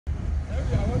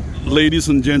Ladies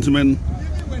and gentlemen,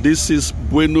 this is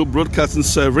Bueno Broadcasting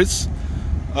Service.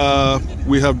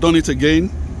 We have done it again.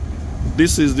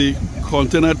 This is the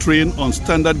container train on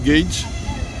standard gauge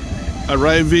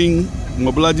arriving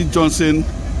Mobolaji Johnson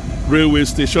railway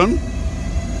station,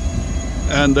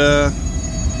 and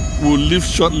we'll leave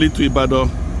shortly to Ibadan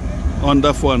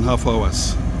under 4.5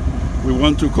 hours. We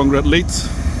want to congratulate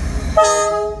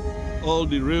all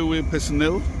the railway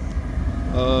personnel,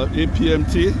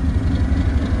 APMT,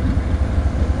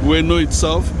 Bueno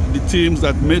itself, the teams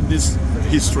that made this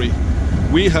history.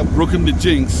 We have broken the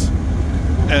jinx,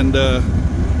 and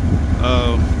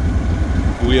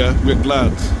we're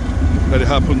glad that it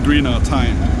happened during our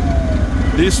time.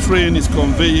 This train is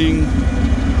conveying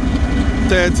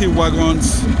 30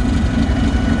 wagons,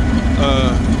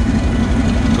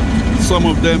 some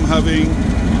of them having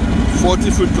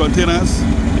 40-foot containers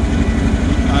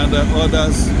and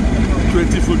others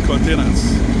 20-foot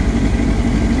containers.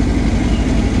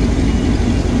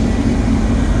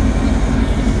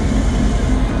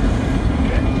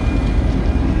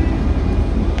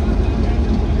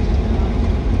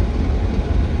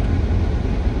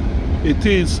 It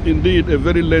is indeed a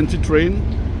very lengthy train,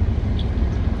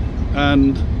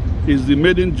 and it's the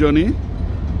maiden journey,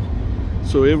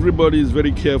 so everybody is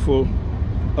very careful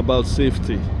about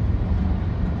safety.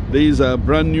 These are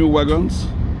brand new wagons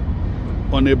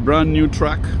on a brand new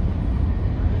track,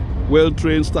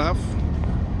 well-trained staff,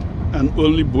 and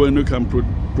only Bueno can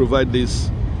provide this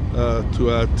to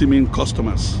our teeming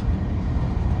customers.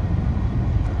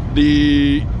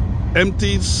 The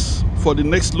empties for the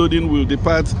next loading will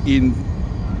depart in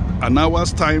an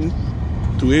hour's time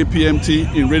to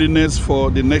APMT in readiness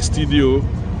for the next TDO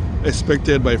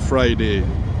expected by Friday.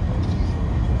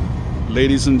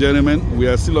 Ladies and gentlemen, we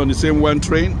are still on the same one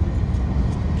train,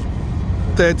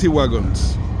 30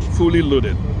 wagons, fully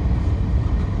loaded.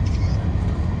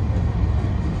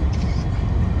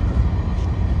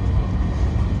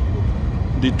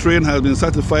 The train has been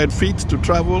certified fit to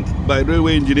travel by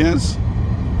railway engineers,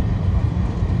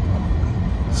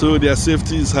 so their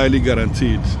safety is highly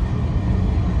guaranteed.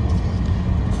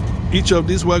 Each of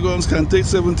these wagons can take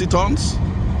 70 tons,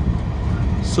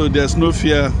 so there's no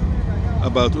fear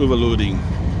about overloading.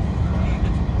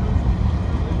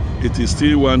 It is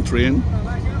still one train.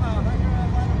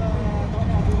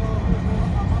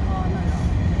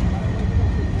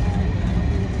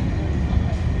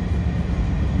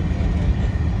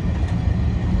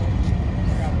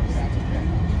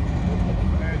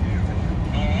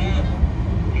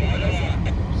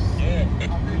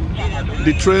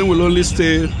 The train will only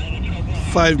stay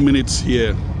 5 minutes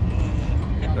here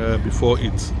before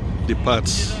it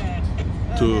departs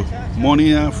to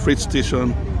Monia Freight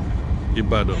Station,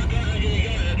 Ibadan.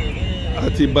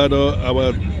 At Ibadan,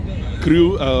 our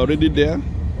crew are already there.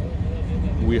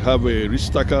 We have a reach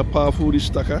stacker, powerful reach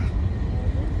stacker,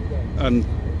 and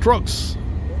trucks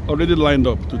already lined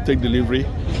up to take delivery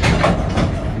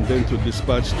and then to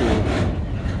dispatch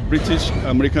to British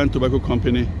American Tobacco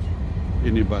Company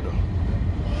in Ibadan.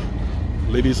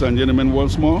 Ladies and gentlemen,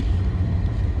 once more,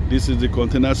 this is the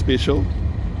container special,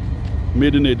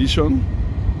 maiden edition,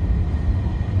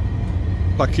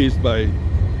 packaged by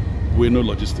Bueno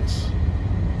Logistics.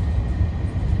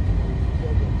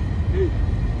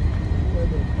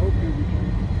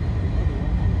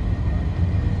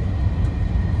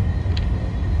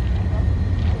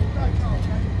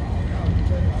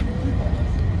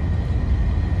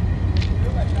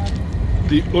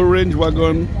 The orange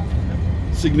wagon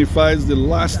signifies the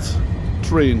last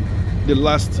train, the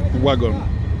last wagon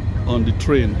on the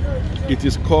train. It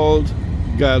is called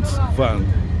guard's van.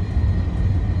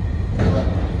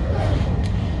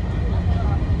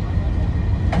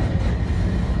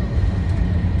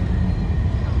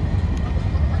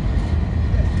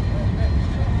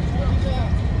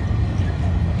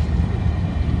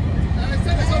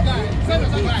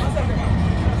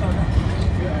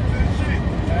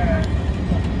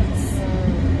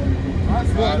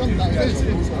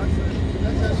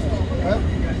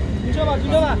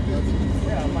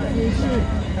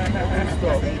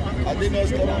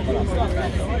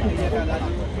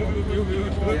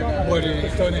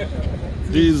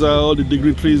 These are all the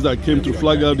dignitaries that came to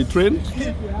flag out the train.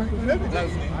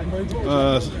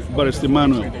 Barrister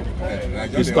Manuel,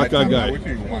 the stacker guy.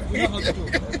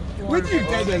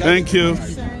 Thank you,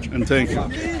 and thank you.